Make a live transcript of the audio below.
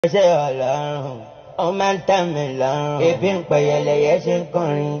Ṣé Ọlọ́run ó máa ń tẹ́ mi lọ́rùn ebi ń pẹ̀yẹlẹyẹ ṣe ń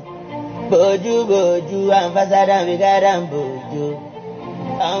kọrin bójú bójú àǹfààní àbíkádà ń bójú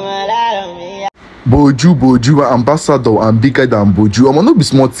ọmọ aláàrọ̀ mi. Buju ambassador and bigger than Buju. I'm not be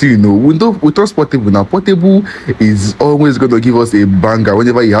small thing, we trust Portable. Now Portable is always going to give us a banger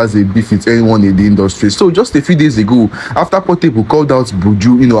whenever he has a beef with anyone in the industry. So just a few days ago, after Portable called out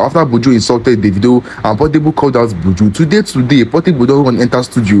Buju, after Buju insulted Davido and Portable called out Buju, today Portable don't want to enter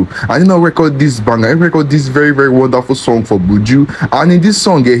studio and record this banger, record this very, very wonderful song for Buju. And in this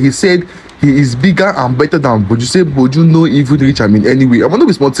song, he said he is bigger and better than Buju. Say Buju no even reach him in any way. I'm not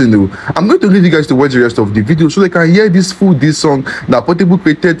be small thing though. I'm going to leave you guys to watch the rest of the video so they can hear this song that Portable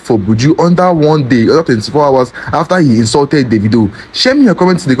created for Buju under 1 day, under 24 hours after he insulted Davido. Share me your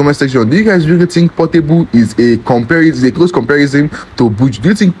comments in the comment section. Do you guys really think Portable is a close comparison to Buju? Do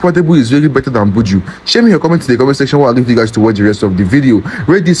you think Portable is really better than Buju? Share me your comments in the comment section while I leave you guys to watch the rest of the video.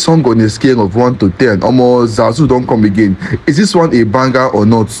 Rate this song on a scale of 1 to 10. Almost Zazu don't come again. Is this one a banger or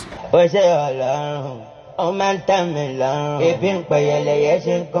not? Ó ṣé Ọlọ́run ó máa ń tẹ́ mi lọ́rùn ebi ń pẹ̀yẹlẹyẹ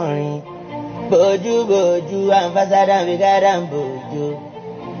ṣe ń kọrin bójú bójú àǹfààní àbíkádà ń bójú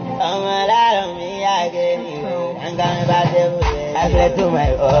ọmọ aláàrọ̀ mi yáàgé ìwé ẹ̀ńgá mi bá dé wòye. I pledge to my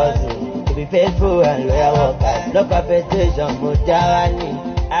hustle to be faithful and loyal workers, no competition mo já wá ní.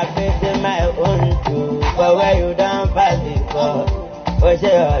 I pledge my own too for where you don pass before. Ó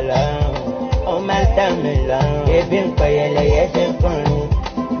ṣé Ọlọ́run ó máa ń tẹ́ mi lọ́rùn ebi ń pẹ̀yẹlẹyẹ ṣe ń kọrin.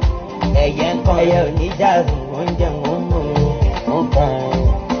 Ẹyẹ oníjàrú oúnjẹ wọn mú un kàn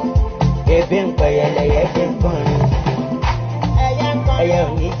ebi ń pẹ̀yẹlẹyẹ ṣe ń kọrin. Ẹyẹ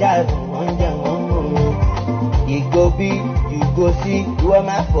oníjàrú oúnjẹ wọn mú un. Ìgò bí ìgò sí ìwọ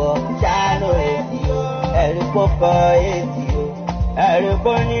máa fọ ṣáánú èsì o. Ẹ̀rí kò kọ èsì o. Ẹ̀rí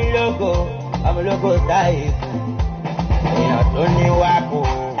kò ní lógo ọmọlógo táyé fún. Èèyàn tó ní wákò.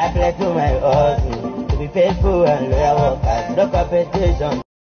 I pledge to my hustle to be faithful and loyal workers, no competition.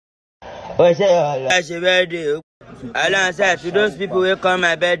 Ó ṣé Ọlọ́run. I ṣe birthday. Ọlọ́run say to those people wey come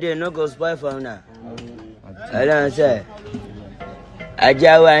my birthday no go spoil for una. Ọlọ́run say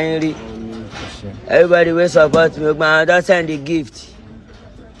Ajáwó Ayínrí. Everybody wey support me, gbọ́n àwọn don send the gift.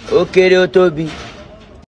 Ó kéré ó tóbi.